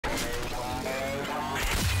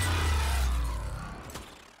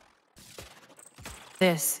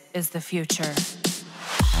This is the future.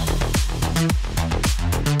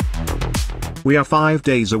 We are 5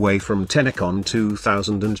 days away from Tennocon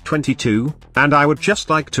 2022, and I would just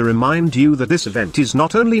like to remind you that this event is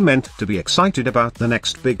not only meant to be excited about the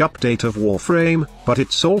next big update of Warframe, but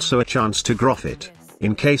it's also a chance to grow it.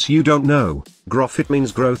 In case you don't know, growth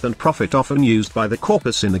means growth and profit, often used by the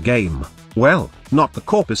corpus in the game. Well, not the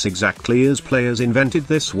corpus exactly, as players invented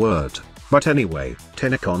this word. But anyway,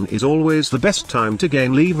 Tennocon is always the best time to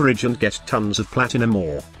gain leverage and get tons of platinum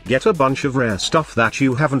or get a bunch of rare stuff that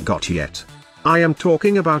you haven't got yet. I am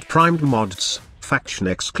talking about primed mods,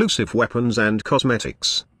 faction-exclusive weapons and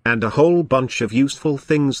cosmetics, and a whole bunch of useful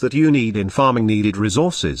things that you need in farming needed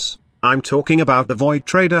resources. I'm talking about the Void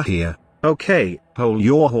Trader here. Okay, hold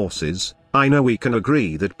your horses. I know we can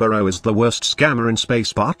agree that Burrow is the worst scammer in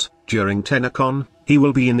space, but during Tennocon, he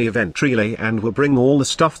will be in the event relay and will bring all the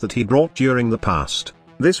stuff that he brought during the past.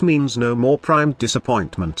 This means no more primed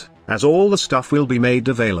disappointment, as all the stuff will be made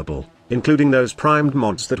available, including those primed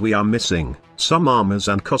mods that we are missing, some armors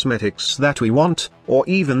and cosmetics that we want, or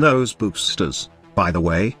even those boosters. By the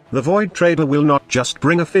way, the Void Trader will not just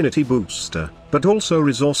bring Affinity Booster, but also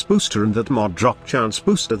Resource Booster and that Mod Drop Chance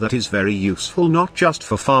Booster that is very useful not just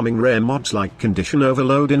for farming rare mods like Condition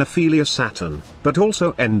Overload in Ophelia Saturn, but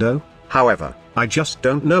also Endo. However, I just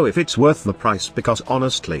don't know if it's worth the price, because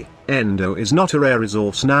honestly, Endo is not a rare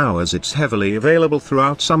resource now, as it's heavily available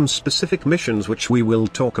throughout some specific missions which we will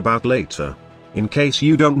talk about later. In case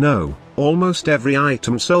you don't know, almost every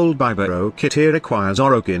item sold by Burrow Kit here requires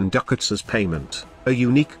Orokin ducats as payment, a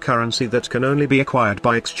unique currency that can only be acquired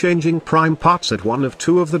by exchanging prime parts at one of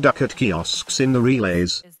two of the ducat kiosks in the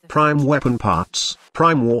relays. Prime weapon parts,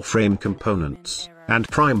 prime warframe components, and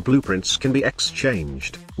prime blueprints can be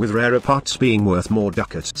exchanged, with rarer parts being worth more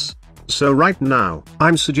ducats. So right now,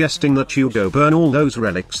 I'm suggesting that you go burn all those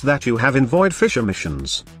relics that you have in Void Fisher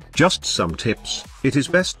missions. Just some tips: it is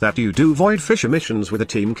best that you do Void Fisher missions with a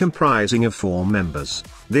team comprising of 4 members.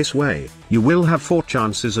 This way, you will have 4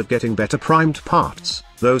 chances of getting better primed parts,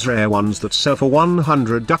 those rare ones that sell for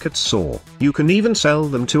 100 ducats, or you can even sell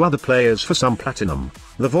them to other players for some platinum.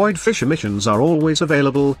 The Void Fisher missions are always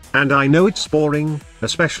available, and I know it's boring,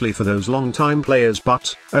 especially for those long-time players,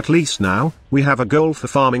 but at least now, we have a goal for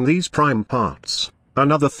farming these prime parts.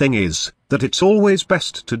 Another thing is, that it's always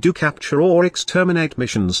best to do capture or exterminate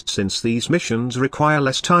missions, since these missions require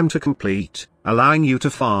less time to complete, allowing you to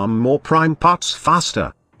farm more prime parts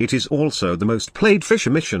faster. It is also the most played Fisher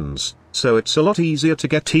missions, so it's a lot easier to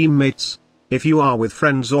get teammates. If you are with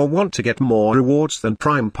friends or want to get more rewards than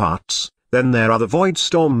prime parts, then there are the Void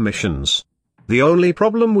Storm missions. The only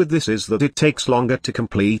problem with this is that it takes longer to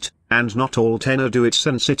complete, and not all Tenno do it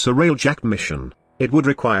since it's a railjack mission. It would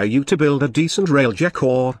require you to build a decent railjack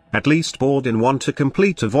or at least board in one to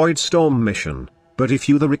complete a Void Storm mission. But if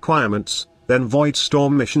you the requirements, then Void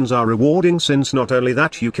Storm missions are rewarding, since not only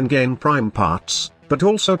that you can gain prime parts, but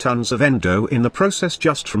also tons of endo in the process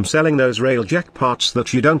just from selling those railjack parts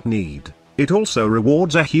that you don't need. It also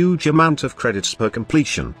rewards a huge amount of credits per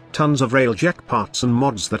completion, tons of railjack parts and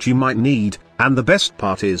mods that you might need, and the best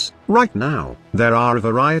part is, right now, there are a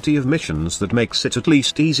variety of missions that makes it at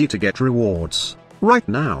least easy to get rewards. Right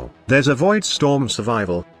now, there's a Void Storm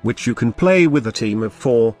Survival, which you can play with a team of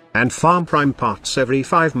 4, and farm prime parts every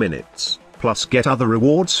 5 minutes, plus get other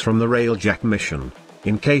rewards from the railjack mission.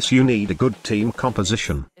 In case you need a good team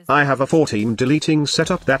composition, I have a 4-team deleting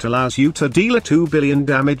setup that allows you to deal a 2 billion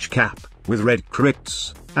damage cap, with red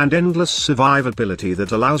crits, and endless survivability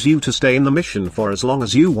that allows you to stay in the mission for as long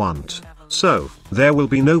as you want. So, there will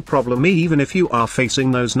be no problem even if you are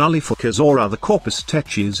facing those nullifuckers or other corpus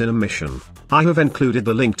techies in a mission. I have included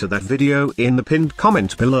the link to that video in the pinned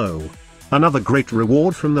comment below. Another great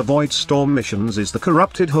reward from the Void Storm missions is the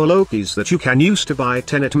corrupted holokis that you can use to buy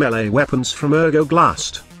Tenet melee weapons from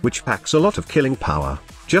Ergoglast, which packs a lot of killing power.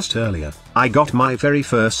 Just earlier, I got my very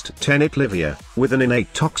first Tenet Livia, with an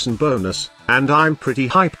innate toxin bonus, and I'm pretty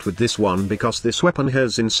hyped with this one because this weapon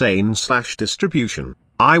has insane slash distribution.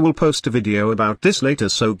 I will post a video about this later,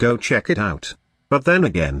 so go check it out. But then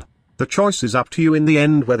again, the choice is up to you in the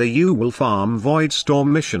end whether you will farm Void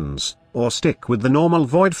Storm missions, or stick with the normal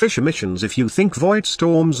Void Fisher missions if you think Void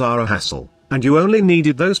Storms are a hassle, and you only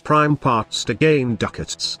needed those prime parts to gain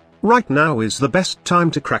ducats. Right now is the best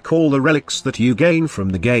time to crack all the relics that you gain from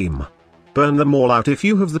the game. Burn them all out if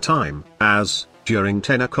you have the time, as, during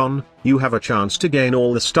Tennocon, you have a chance to gain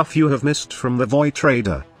all the stuff you have missed from the Void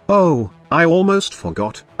Trader. Oh, I almost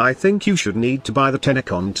forgot, I think you should need to buy the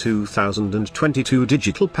Tennocon 2022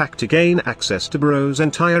 digital pack to gain access to Burrow's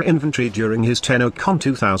entire inventory during his Tennocon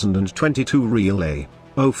 2022 relay.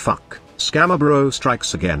 Oh fuck, Scammer Burrow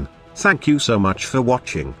strikes again. Thank you so much for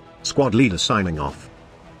watching. Squad Leader signing off.